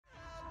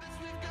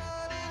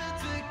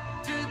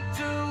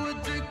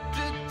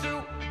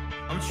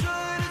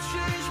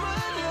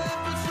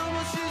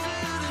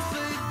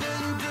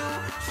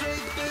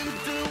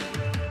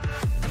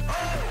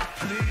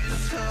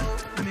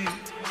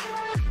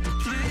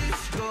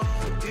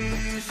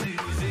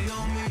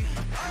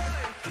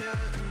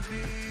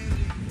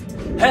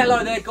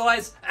Hello there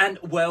guys, and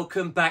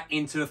welcome back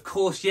into, of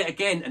course, yet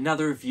again,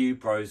 another Review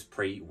Bros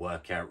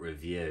pre-workout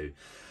review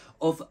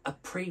of a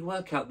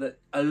pre-workout that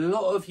a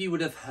lot of you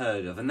would have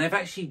heard of, and they've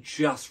actually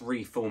just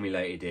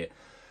reformulated it.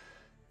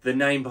 The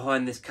name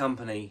behind this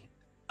company,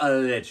 a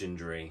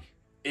legendary.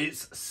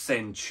 It's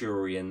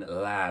Centurion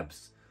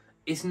Labz.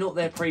 It's not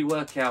their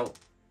pre-workout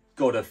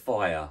God of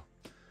Fire.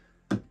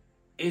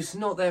 It's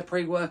not their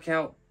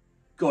pre-workout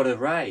God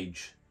of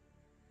Rage.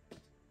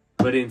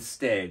 But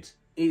instead,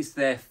 it's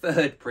their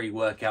third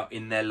pre-workout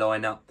in their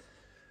lineup,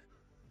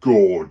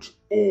 God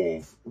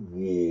of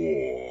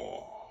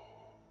War.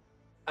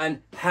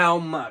 And how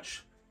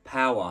much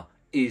power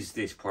is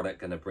this product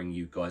going to bring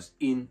you guys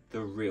in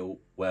the real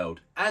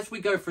world? As we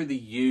go through the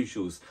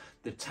usuals,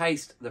 the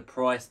taste, the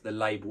price, the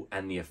label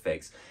and the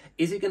effects.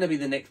 Is it going to be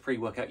the next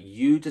pre-workout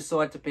you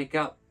decide to pick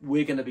up?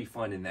 We're going to be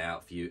finding that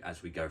out for you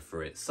as we go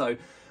through it. So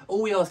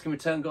all we ask in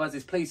return, guys,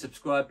 is please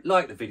subscribe,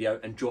 like the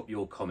video and drop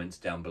your comments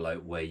down below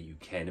where you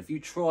can. Have you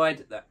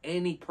tried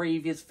any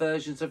previous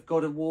versions of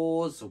God of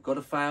Wars or God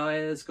of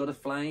Fires, God of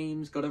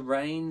Flames, God of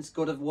Rains,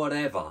 God of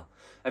whatever?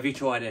 Have you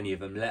tried any of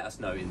them? Let us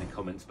know in the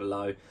comments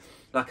below.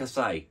 Like I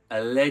say,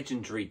 a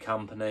legendary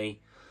company.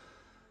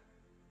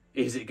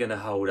 Is it going to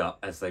hold up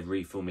as they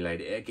reformulate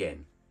it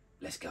again?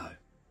 Let's go.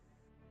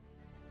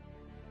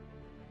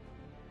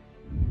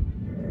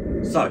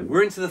 So,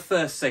 we're into the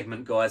first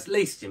segment, guys.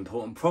 Least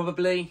important,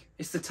 probably.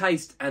 It's the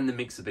taste and the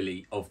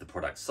mixability of the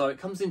product. So, it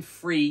comes in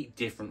 3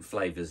 different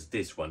flavours.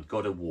 This one,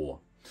 God of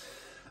War.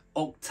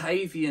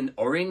 Octavian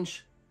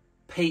Orange,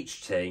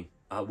 Peach Tea.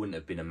 I wouldn't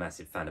have been a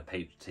massive fan of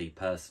peach tea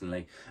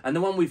personally. And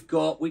the one we've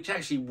got, which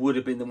actually would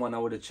have been the one I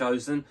would have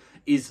chosen,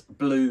 is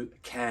Blue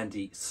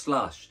Candy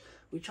Slush,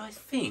 which I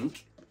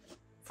think,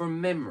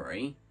 from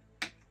memory,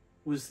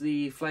 was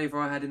the flavour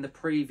I had in the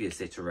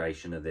previous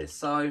iteration of this.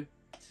 So,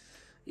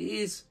 it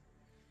is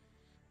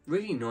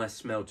really nice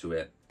smell to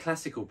it.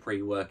 Classical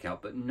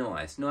pre-workout, but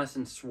nice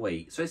and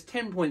sweet. So it's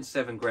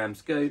 10.7 gram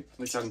scoop,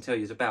 which I can tell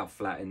you is about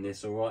flat in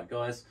this, all right,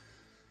 guys?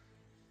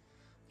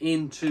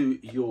 Into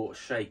your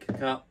shaker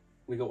cup.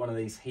 We got one of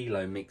these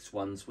Hilo mix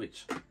ones,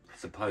 which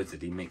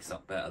supposedly mix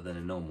up better than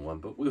a normal one,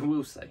 but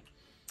we'll see.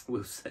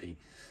 We'll see.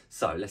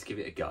 So let's give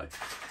it a go.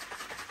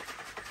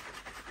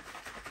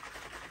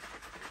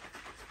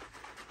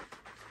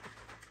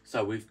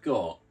 So we've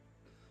got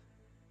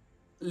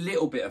a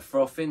little bit of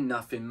frothing,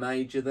 nothing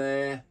major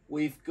there.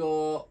 We've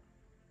got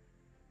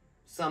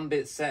some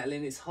bits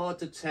settling. It's hard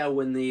to tell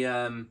when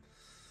the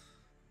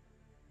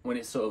when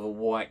it's sort of a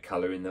white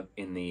colour in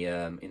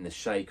the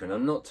shaker, and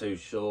I'm not too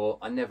sure.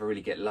 I never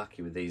really get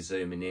lucky with these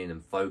zooming in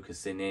and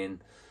focusing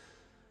in.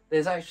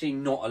 There's actually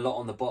not a lot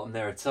on the bottom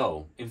there at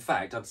all. In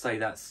fact, I'd say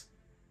that's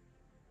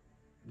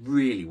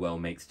really well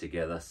mixed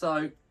together.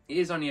 So it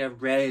is only a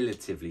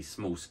relatively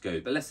small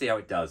scoop, but let's see how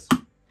it does.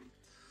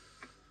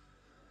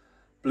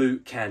 Blue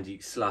Candy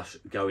Slush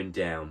going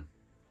down.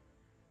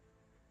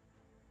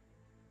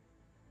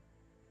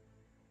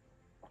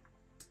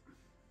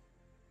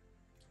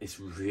 It's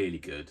really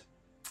good.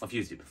 I've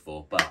used it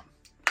before, but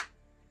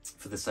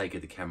for the sake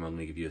of the camera, I'm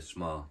going to give you a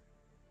smile.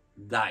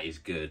 That is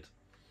good.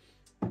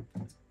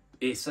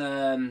 It's,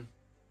 does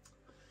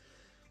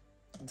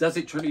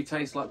it truly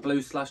taste like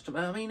blue slush?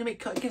 I mean, I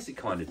guess it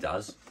kind of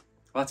does.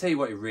 I'll tell you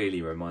what it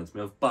really reminds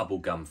me of,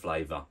 bubblegum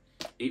flavour.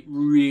 It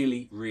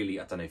really,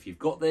 I don't know if you've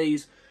got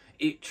these,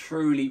 it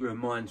truly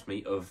reminds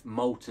me of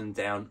Molten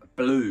Down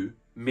Blue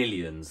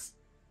Millions.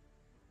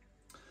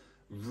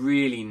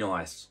 Really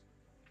nice.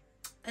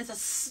 There's a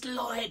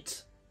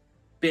slight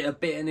bit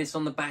of bitterness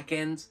on the back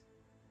end,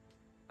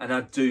 and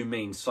I do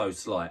mean so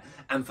slight.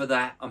 And for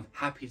that, I'm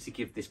happy to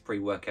give this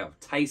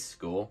pre-workout taste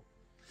score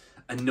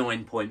a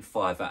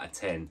 9.5 out of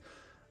 10.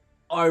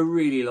 I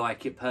really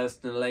like it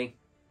personally.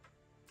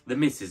 The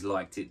missus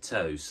liked it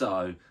too,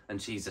 so, and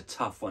she's a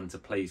tough one to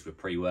please with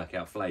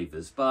pre-workout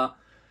flavours, but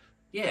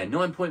yeah,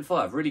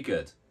 9.5, really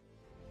good.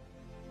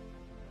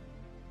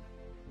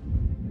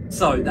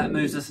 So that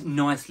moves us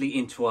nicely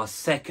into our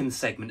second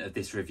segment of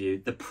this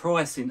review, the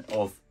pricing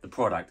of the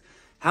product.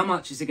 How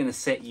much is it going to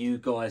set you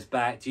guys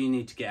back? Do you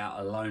need to get out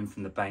a loan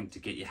from the bank to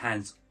get your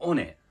hands on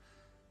it?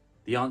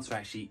 The answer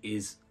actually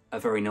is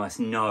a very nice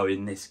no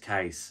in this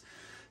case.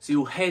 So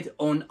you'll head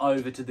on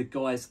over to the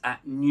guys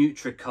at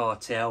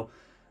NutriCartel,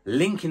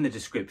 link in the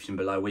description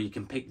below, where you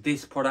can pick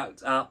this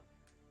product up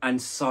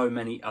and so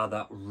many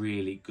other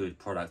really good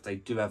products. They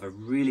do have a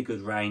really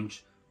good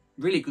range.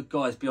 Really good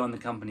guys behind the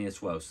company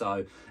as well.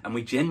 So, and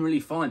we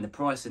generally find the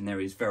price in there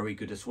is very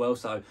good as well.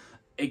 So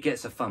it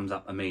gets a thumbs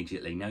up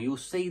immediately. Now you'll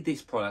see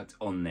this product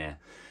on there.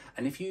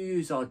 And if you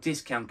use our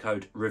discount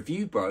code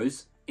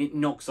ReviewBros, it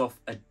knocks off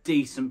a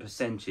decent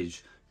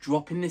percentage,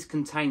 dropping this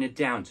container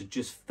down to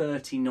just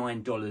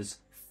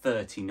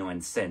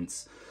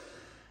 $39.39.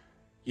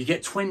 You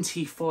get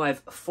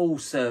 25 full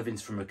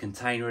servings from a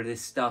container of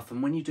this stuff.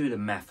 And when you do the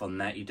math on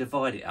that, you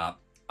divide it up.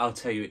 I'll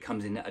tell you, it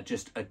comes in at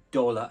just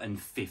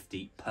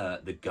 $1.50 per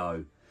the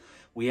go,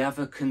 We have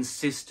a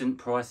consistent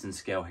pricing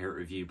scale here at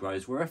Review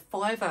Bros, where a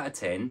 5 out of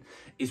 10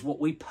 is what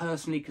we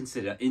personally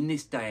consider in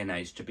this day and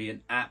age to be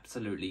an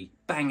absolutely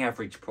bang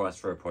average price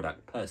for a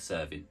product per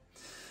serving.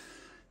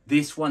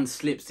 This one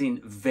slips in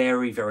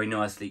very, very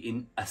nicely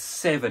in a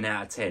 7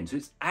 out of 10. So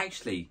it's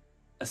actually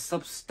a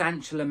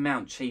substantial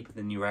amount cheaper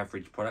than your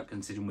average product,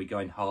 considering we go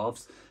in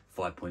halves,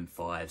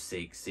 5.5,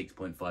 6,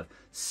 6.5,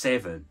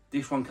 7.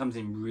 This one comes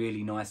in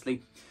really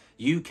nicely.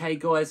 UK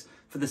guys,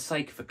 for the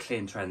sake of a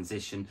clean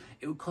transition,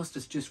 it will cost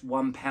us just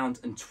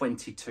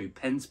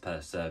 £1.22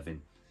 per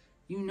serving.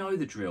 You know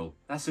the drill.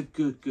 That's a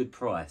good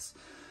price.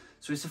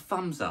 So it's a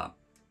thumbs up.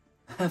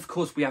 Of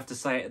course, we have to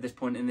say it at this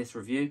point in this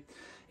review.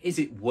 Is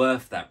it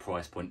worth that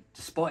price point,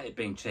 despite it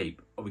being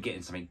cheap? Are we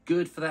getting something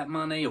good for that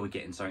money? Are we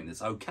getting something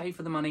that's okay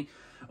for the money?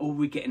 Or are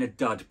we getting a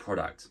dud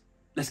product?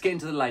 Let's get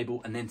into the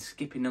label, and then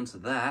skipping onto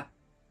that,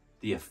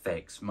 the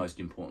effects, most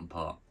important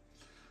part.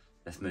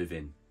 Let's move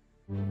in.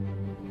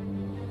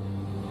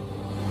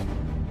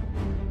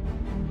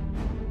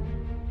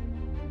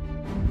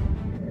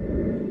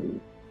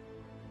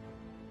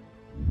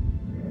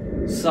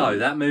 So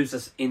that moves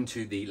us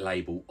into the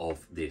label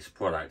of this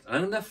product.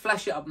 I'm going to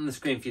flash it up on the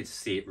screen for you to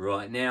see it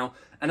right now.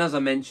 And as I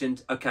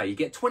mentioned, okay, you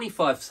get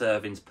 25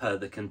 servings per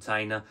the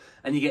container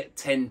and you get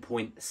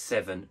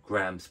 10.7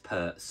 grams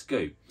per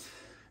scoop.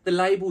 The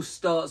label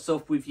starts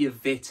off with your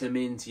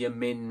vitamins, your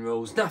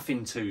minerals,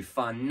 nothing too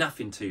fun,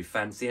 nothing too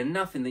fancy, and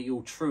nothing that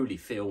you'll truly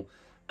feel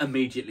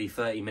immediately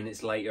 30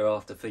 minutes later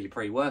after for your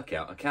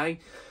pre-workout, okay?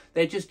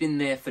 They're just in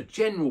there for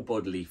general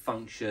bodily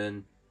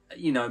function,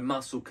 you know,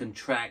 muscle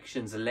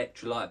contractions,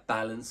 electrolyte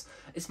balance.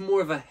 It's more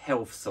of a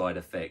health side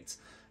effect.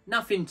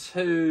 Nothing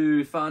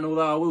too fun,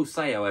 although I will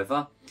say,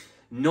 however,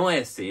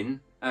 niacin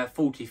at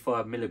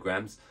 45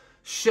 milligrams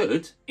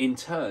should in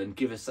turn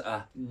give us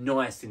a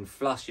niacin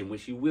flushing,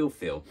 which you will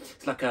feel.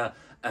 It's like a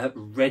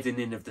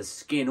reddening of the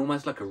skin,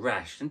 almost like a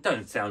rash, and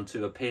don't sound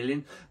too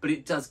appealing, but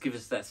it does give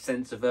us that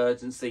sense of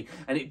urgency,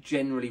 and it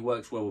generally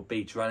works well with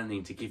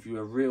beta-alanine to give you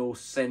a real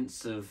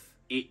sense of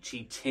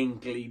itchy,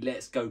 tingly,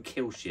 let's go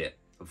kill shit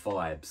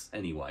vibes,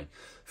 anyway,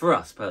 for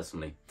us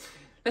personally.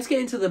 Let's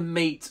get into the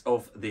meat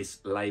of this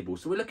label.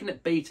 So we're looking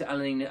at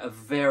beta-alanine at a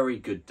very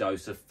good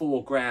dose of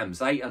 4 grams,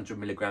 800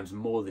 milligrams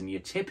more than you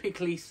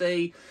typically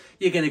see.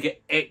 You're going to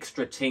get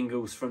extra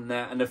tingles from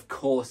that, and of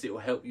course it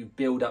will help you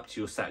build up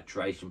to your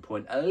saturation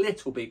point a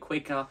little bit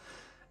quicker,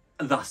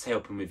 thus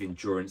helping with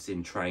endurance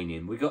in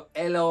training. We've got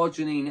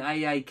L-arginine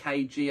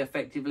AAKG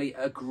effectively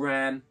a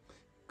gram.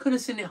 Could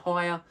have seen it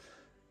higher.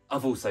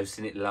 I've also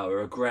seen it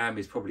lower. A gram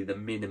is probably the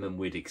minimum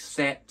we'd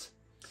accept.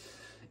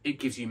 It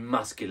gives you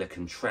muscular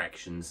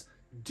contractions,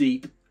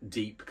 deep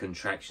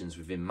contractions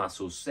within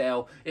muscle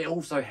cell. It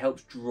also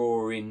helps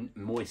draw in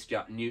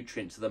moisture,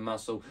 nutrient to the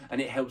muscle,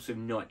 and it helps with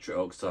nitric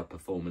oxide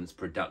performance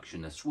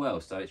production as well.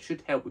 So it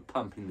should help with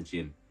pumping the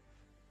gym.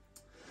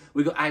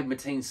 We've got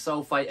agmatine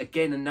sulfate,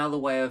 again, another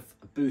way of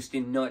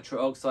boosting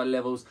nitric oxide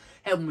levels,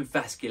 helping with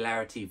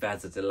vascularity,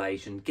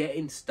 vasodilation,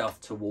 getting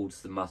stuff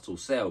towards the muscle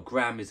cell.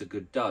 Gram is a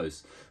good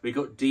dose. We've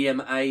got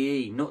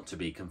DMAE, not to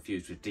be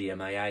confused with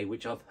DMAA,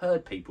 which I've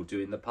heard people do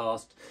in the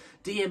past.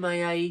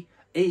 DMAE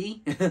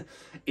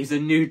is a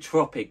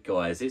nootropic,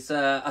 guys. It's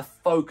a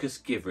focus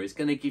giver. It's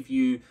going to give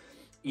you,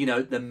 you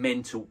know, the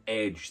mental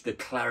edge, the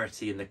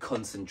clarity and the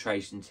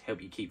concentration to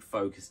help you keep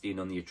focused in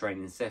on your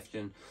training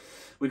session.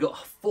 We've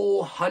got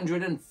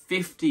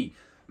 450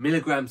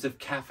 milligrams of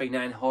caffeine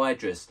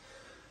anhydrous,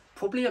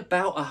 probably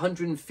about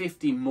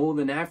 150 more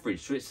than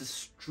average. So it's a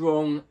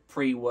strong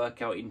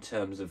pre-workout in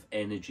terms of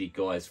energy,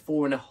 guys.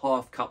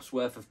 4.5 cups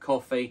worth of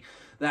coffee.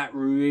 That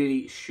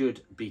really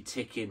should be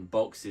ticking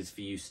boxes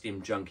for you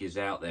stim junkies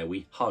out there,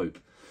 we hope.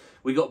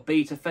 We got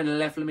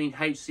beta-phenylethylamine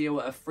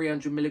HCl at a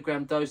 300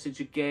 milligram dosage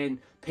again.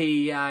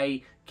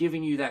 PEA,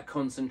 giving you that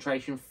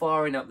concentration,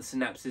 firing up the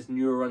synapses,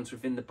 neurons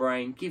within the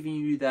brain, giving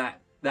you that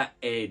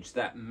edge,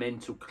 that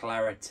mental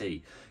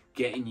clarity,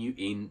 getting you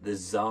in the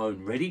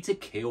zone, ready to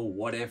kill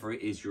whatever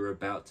it is you're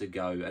about to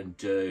go and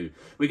do.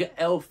 We got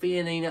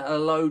L-theanine at a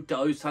low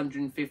dose,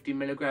 150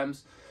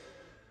 milligrams.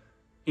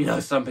 You know,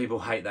 some people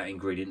hate that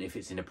ingredient if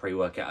it's in a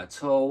pre-workout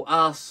at all.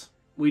 Us,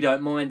 we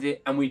don't mind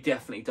it, and we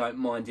definitely don't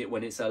mind it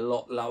when it's a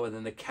lot lower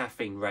than the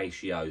caffeine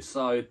ratio.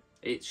 So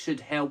it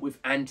should help with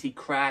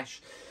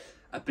anti-crash,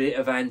 a bit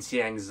of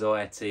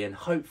anti-anxiety, and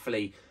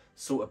hopefully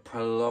sort of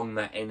prolong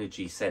that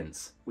energy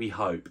sense, we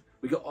hope.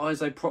 We got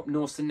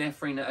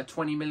isopropanol at a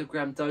 20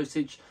 milligram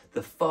dosage,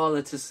 the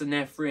father to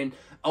synephrine,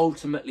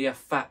 ultimately a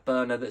fat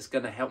burner that's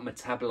going to help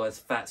metabolize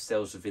fat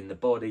cells within the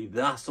body,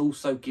 thus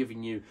also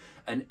giving you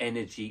an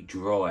energy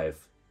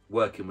drive,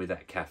 working with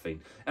that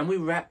caffeine. And we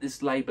wrap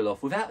this label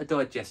off without a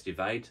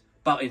digestive aid,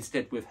 but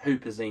instead with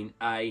huperzine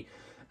A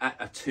at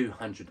a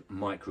 200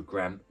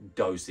 microgram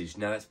dosage.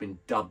 Now that's been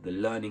dubbed the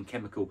learning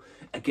chemical.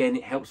 Again,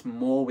 it helps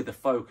more with the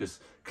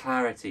focus,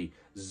 clarity,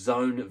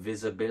 zone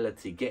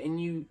visibility, getting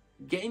you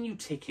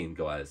ticking,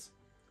 guys.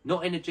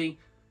 Not energy,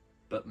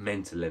 but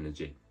mental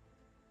energy.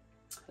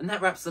 And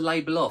that wraps the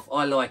label off.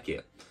 I like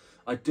it.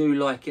 I do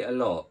like it a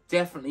lot.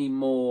 Definitely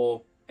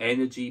more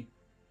energy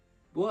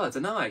Well, I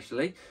don't know,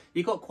 actually.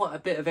 You got quite a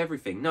bit of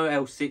everything. No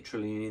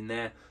L-citrulline in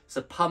there.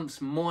 So pumps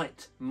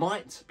might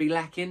be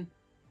lacking.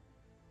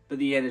 But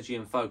the energy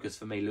and focus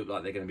for me look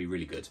like they're going to be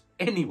really good.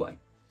 Anyway,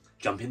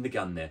 jumping the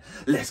gun there.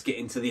 Let's get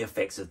into the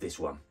effects of this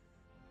one.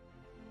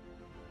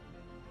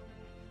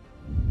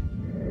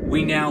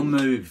 We now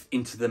move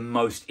into the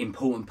most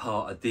important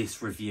part of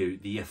this review,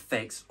 the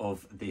effects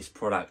of this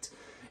product.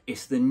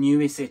 It's the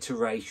newest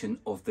iteration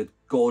of the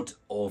God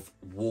of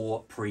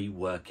War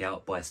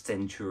pre-workout by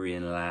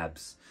Centurion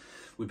Labz.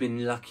 We've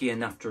been lucky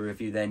enough to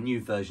review their new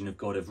version of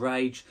God of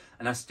Rage,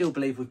 and I still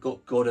believe we've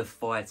got God of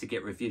Fire to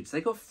get reviewed. So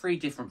they've got 3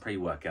 different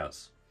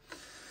pre-workouts.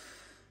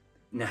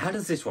 Now, how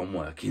does this one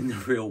work in the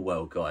real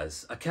world,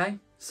 guys? Okay,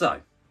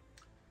 so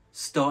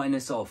starting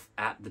us off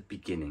at the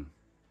beginning.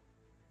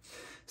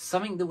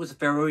 Something that was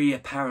very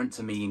apparent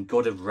to me in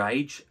God of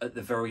Rage, at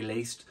the very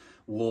least,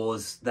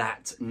 was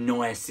that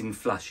niacin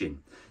flushing,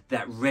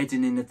 that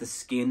reddening of the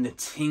skin, the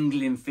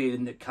tingling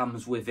feeling that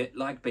comes with it,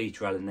 like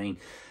beta-alanine,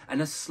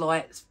 and a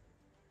slight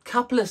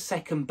couple of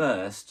second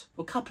burst,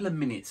 or couple of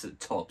minutes at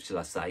top, shall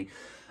I say,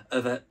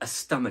 of a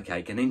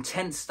stomachache, an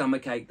intense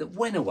stomachache that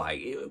went away.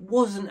 It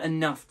wasn't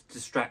enough to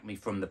distract me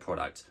from the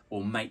product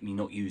or make me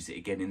not use it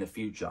again in the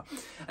future.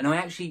 And I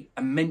actually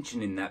am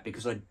mentioning that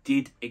because I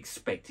did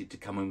expect it to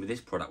come in with this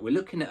product. We're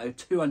looking at a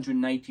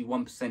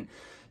 281%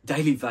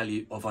 daily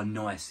value of our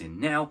niacin.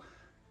 Now,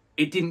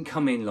 it didn't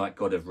come in like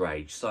God of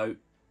Rage, so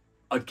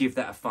I'd give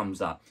that a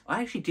thumbs up.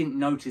 I actually didn't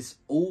notice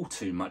all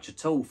too much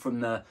at all from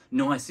the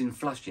niacin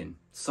flushing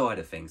side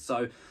of things.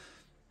 So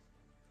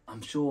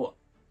I'm sure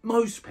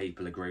most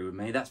people agree with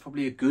me. That's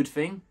probably a good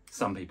thing.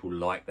 Some people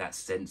like that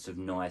sense of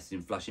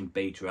niacin flushing,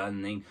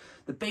 beta-alanine.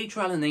 The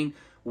beta-alanine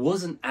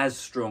wasn't as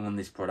strong on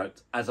this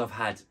product as I've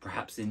had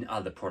perhaps in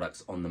other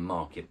products on the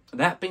market.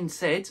 That being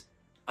said,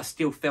 I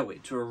still felt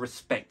it to a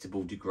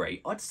respectable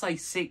degree. I'd say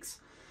 6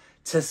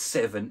 to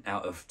 7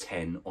 out of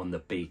 10 on the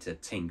beta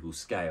tingle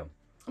scale.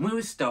 And we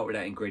always start with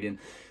that ingredient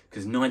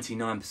because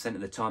 99%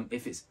 of the time,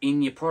 if it's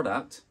in your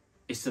product,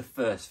 it's the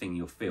first thing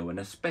you'll feel. And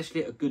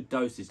especially at a good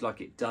dosage like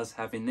it does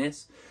have in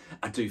this,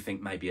 I do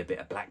think maybe a bit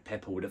of black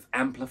pepper would have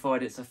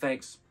amplified its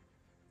effects.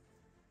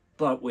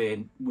 But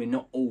we're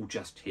not all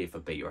just here for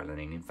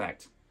beta-alanine. In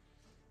fact,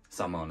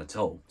 some aren't at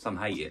all. Some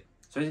hate it.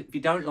 So if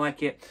you don't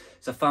like it,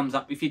 it's a thumbs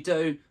up. If you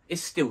do,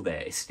 it's still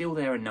there. It's still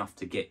there enough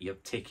to get you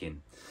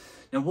ticking.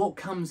 Now, what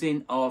comes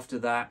in after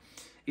that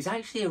is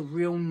actually a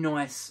real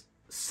nice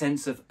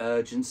sense of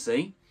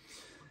urgency.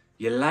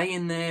 You're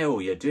laying there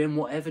or you're doing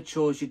whatever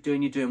chores you're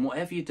doing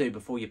whatever you do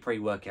before your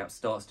pre-workout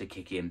starts to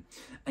kick in.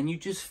 And you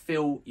just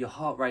feel your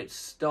heart rate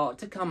start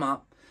to come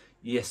up,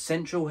 your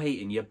central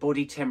heating, your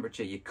body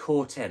temperature, your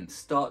core temp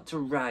start to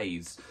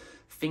raise.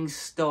 Things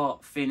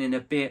start feeling a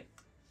bit,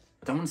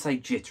 I don't want to say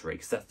jittery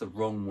because that's the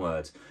wrong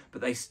word, but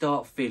they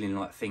start feeling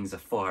like things are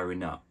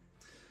firing up.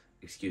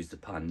 Excuse the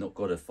pun, not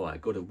God of Fire,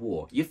 God of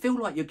War. You feel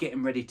like you're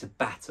getting ready to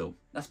battle.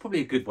 That's probably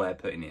a good way of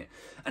putting it.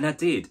 And I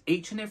did.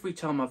 Each and every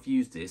time I've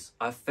used this,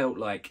 I felt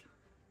like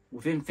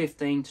within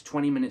 15 to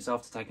 20 minutes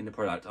after taking the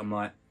product, I'm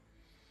like,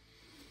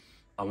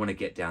 I want to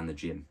get down the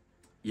gym.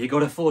 You got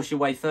to force your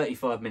way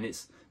 35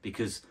 minutes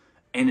because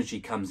energy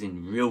comes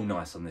in real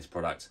nice on this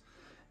product.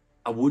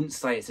 I wouldn't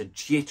say it's a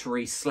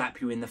jittery,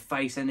 slap you in the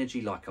face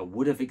energy like I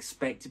would have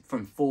expected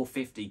from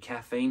 450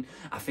 caffeine.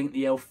 I think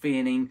the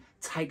L-theanine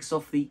takes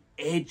off the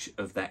edge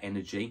of that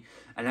energy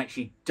and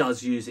actually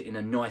does use it in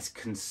a nice,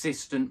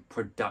 consistent,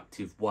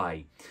 productive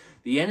way.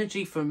 The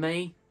energy for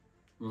me,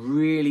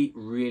 really,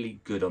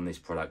 really good on this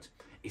product.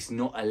 It's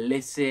not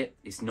illicit,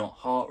 it's not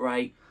heart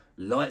rate,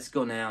 light's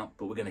gone out,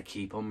 but we're going to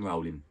keep on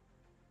rolling.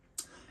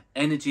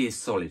 Energy is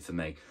solid for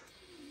me.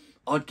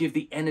 I'd give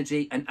the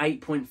energy an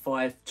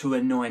 8.5 to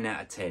a 9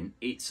 out of 10.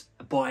 It's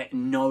by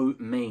no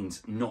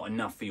means not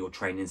enough for your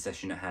training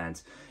session at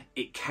hand.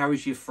 It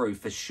carries you through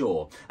for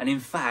sure. And in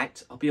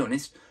fact, I'll be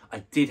honest, I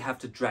did have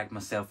to drag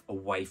myself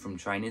away from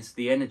training. So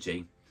the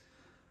energy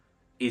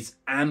is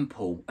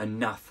ample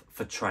enough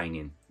for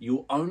training.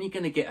 You're only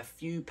going to get a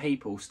few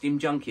people, stim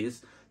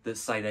junkies, that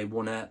say they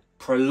want a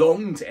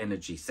prolonged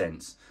energy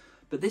sense.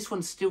 But this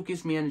one still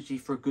gives me energy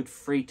for a good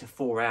 3 to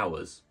 4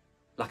 hours.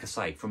 Like I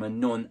say, from a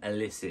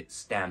non-illicit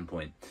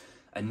standpoint,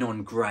 a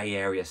non-grey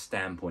area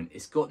standpoint.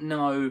 It's got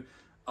no,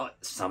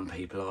 some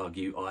people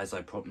argue,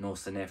 isoprop,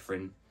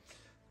 norepinephrine.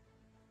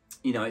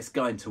 You know, it's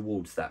going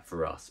towards that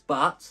for us,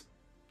 but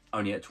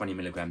only at 20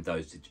 milligram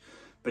dosage.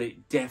 But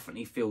it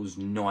definitely feels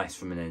nice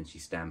from an energy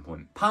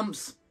standpoint.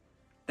 Pumps,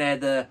 they're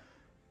the,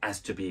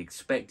 as to be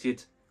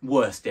expected,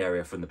 worst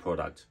area from the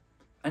product.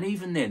 And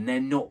even then,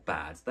 they're not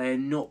bad. They're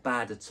not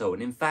bad at all.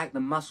 And in fact, the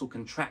muscle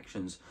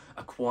contractions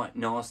are quite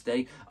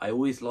nasty. I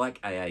always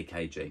like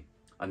AAKG.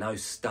 I know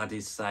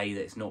studies say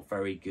that it's not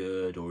very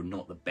good or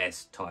not the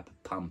best type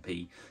of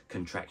pumpy,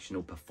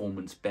 contractional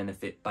performance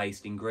benefit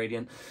based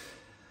ingredient.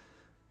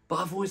 But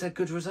I've always had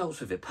good results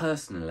with it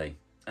personally.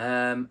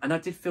 And I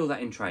did feel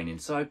that in training.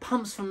 So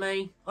pumps for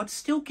me, I'd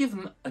still give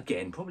them,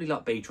 again, probably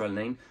like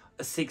beta-alanine,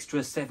 a 6 to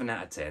a 7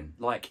 out of 10.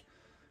 Like,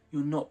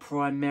 you're not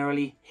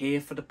primarily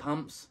here for the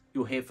pumps.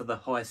 You're here for the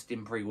high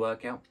stim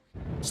pre-workout.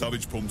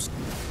 Savage pumps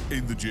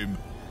in the gym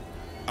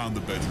and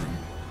the bedroom.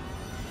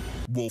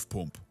 Wolf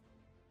pump.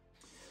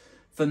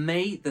 For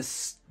me,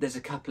 there's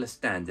a couple of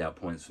standout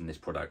points from this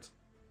product.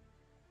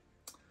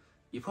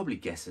 You're probably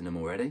guessing them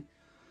already.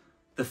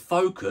 The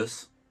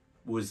focus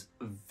was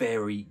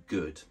very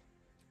good.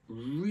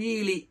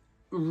 Really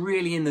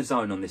in the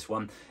zone on this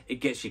one. It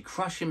gets you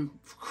crushing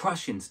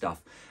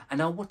stuff.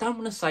 And I don't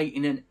want to say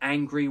in an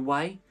angry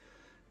way,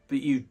 but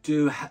you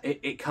do,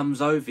 it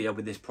comes over you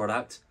with this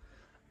product,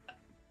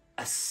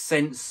 a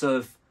sense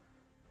of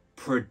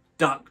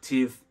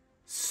productive,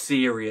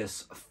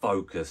 serious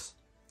focus.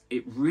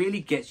 It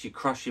really gets you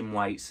crushing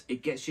weights.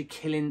 It gets you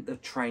killing the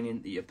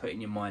training that you're putting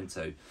your mind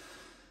to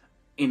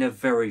in a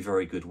very,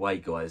 very good way,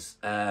 guys.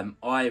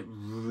 I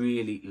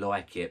really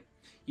like it.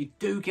 You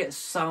do get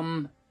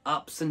some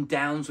ups and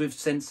downs with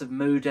sense of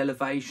mood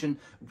elevation,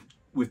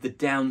 with the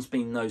downs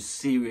being those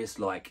serious,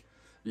 like,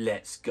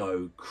 let's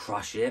go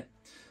crush it.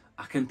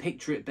 I can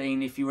picture it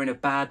being, if you're in a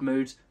bad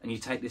mood and you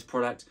take this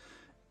product,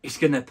 it's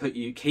going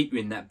to keep you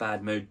in that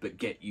bad mood, but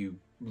get you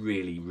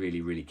really,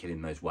 really, really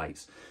killing those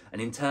weights.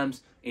 And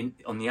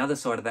on the other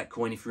side of that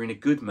coin, if you're in a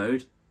good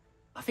mood,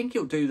 I think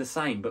it'll do the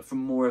same, but from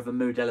more of a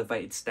mood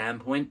elevated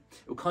standpoint.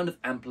 It'll kind of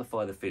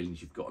amplify the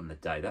feelings you've got on the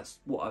day. That's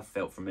what I've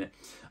felt from it.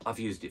 I've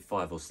used it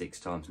 5 or 6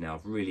 times now.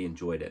 I've really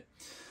enjoyed it.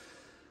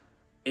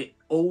 It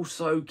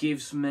also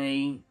gives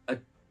me a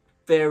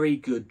very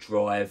good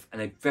drive and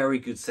a very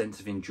good sense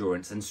of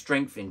endurance, and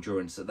strength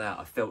endurance at that.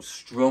 I felt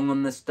strong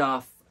on the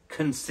stuff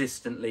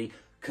consistently,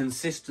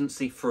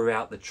 consistency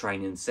throughout the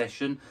training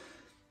session.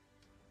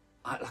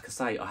 Like I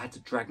say, I had to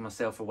drag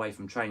myself away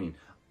from training.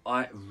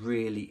 I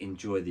really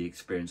enjoy the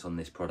experience on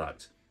this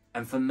product.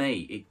 And for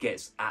me, it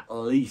gets at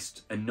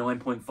least a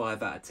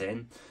 9.5 out of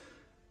 10.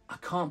 I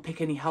can't pick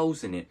any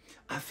holes in it.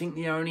 I think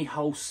the only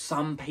hole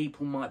some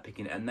people might pick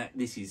in it, and that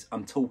this is,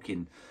 I'm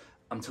talking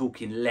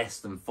less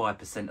than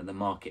 5% of the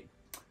market,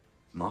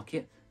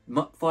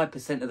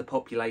 5% of the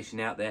population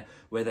out there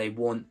where they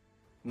want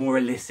more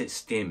illicit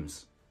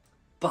stims.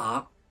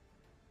 But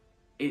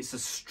it's a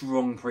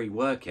strong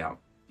pre-workout.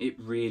 It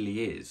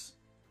really is.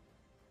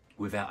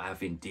 Without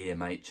having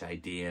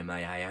DMHA,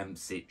 DMAA, AMP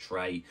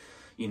citrate,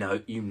 you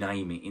know, you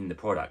name it in the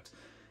product.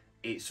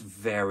 It's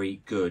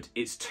very good.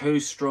 It's too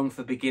strong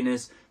for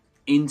beginners.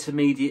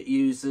 Intermediate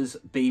users,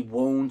 be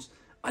warned.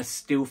 I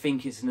still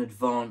think it's an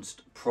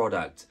advanced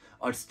product.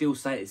 I'd still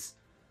say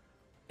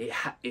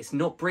it's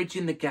not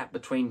bridging the gap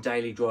between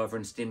Daily Driver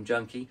and Stim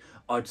Junkie.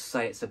 I'd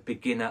say it's a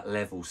beginner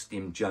level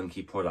Stim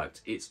Junkie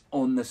product. It's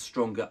on the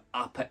stronger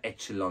upper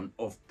echelon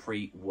of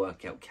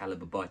pre-workout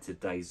caliber by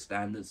today's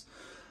standards.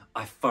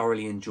 I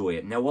thoroughly enjoy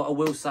it. Now, what I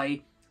will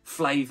say,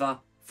 flavour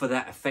for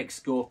that effect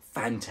score,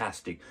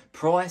 fantastic.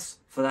 Price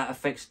for that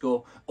effect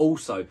score,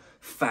 also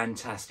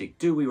fantastic.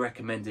 Do we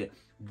recommend it?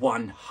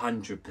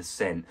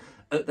 100%.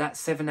 At that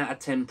 7 out of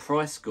 10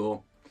 price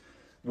score,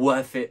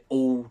 worth it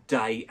all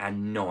day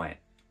and night.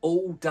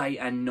 All day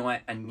and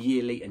night, and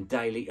yearly and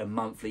daily and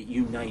monthly,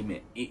 you name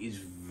it. It is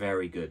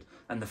very good.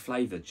 And the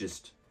flavour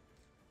just,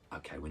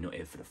 okay, we're not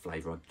here for the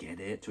flavour, I get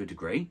it, to a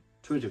degree.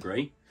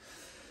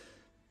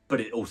 But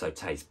it also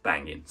tastes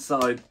banging.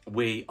 So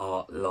we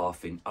are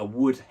laughing. I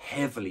would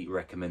heavily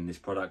recommend this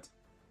product.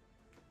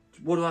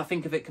 What do I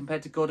think of it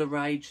compared to God of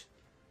Rage?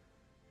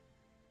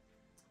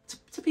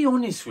 To be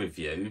honest with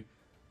you,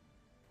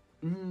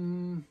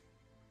 not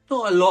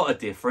a lot of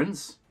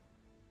difference.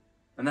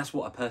 And that's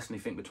what I personally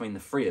think between the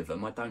 3 of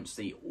them. I don't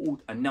see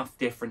enough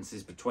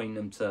differences between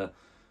them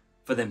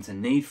for them to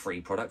need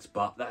 3 products,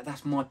 but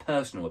that's my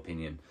personal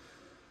opinion.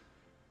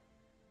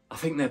 I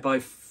think they're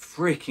both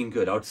freaking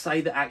good. I'd say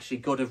that actually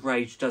God of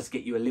Rage does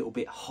get you a little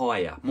bit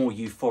higher, more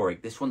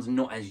euphoric. This one's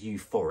not as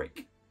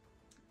euphoric.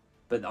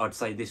 But I'd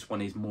say this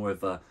one is more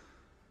of a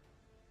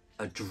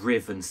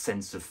driven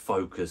sense of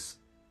focus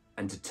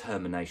and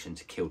determination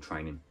to kill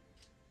training.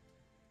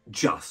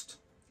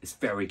 It's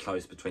very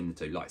close between the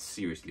two, like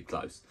seriously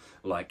close.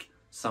 Like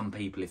some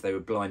people, if they were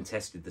blind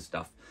tested the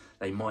stuff,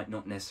 they might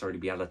not necessarily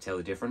be able to tell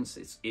the difference.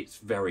 It's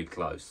very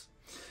close.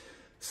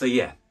 So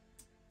yeah.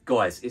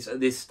 Guys, it's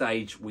at this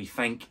stage, we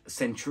thank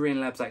Centurion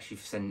Labz actually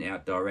for sending it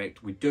out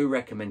direct. We do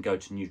recommend go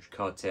to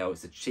NutriCartel.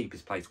 It's the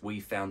cheapest place we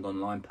found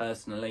online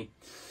personally.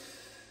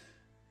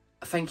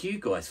 Thank you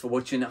guys for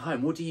watching at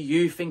home. What do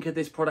you think of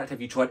this product?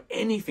 Have you tried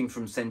anything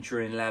from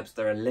Centurion Labz?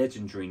 They're a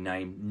legendary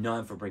name,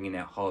 known for bringing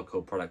out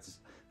hardcore products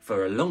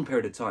for a long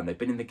period of time. They've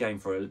been in the game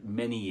for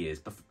many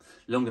years,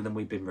 longer than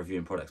we've been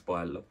reviewing products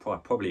by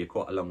probably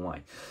quite a long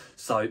way.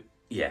 So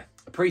yeah,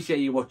 appreciate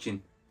you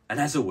watching. And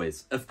as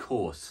always, of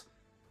course,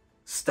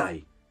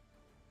 stay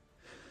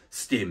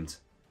stimmed,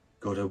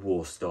 God of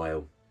War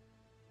style.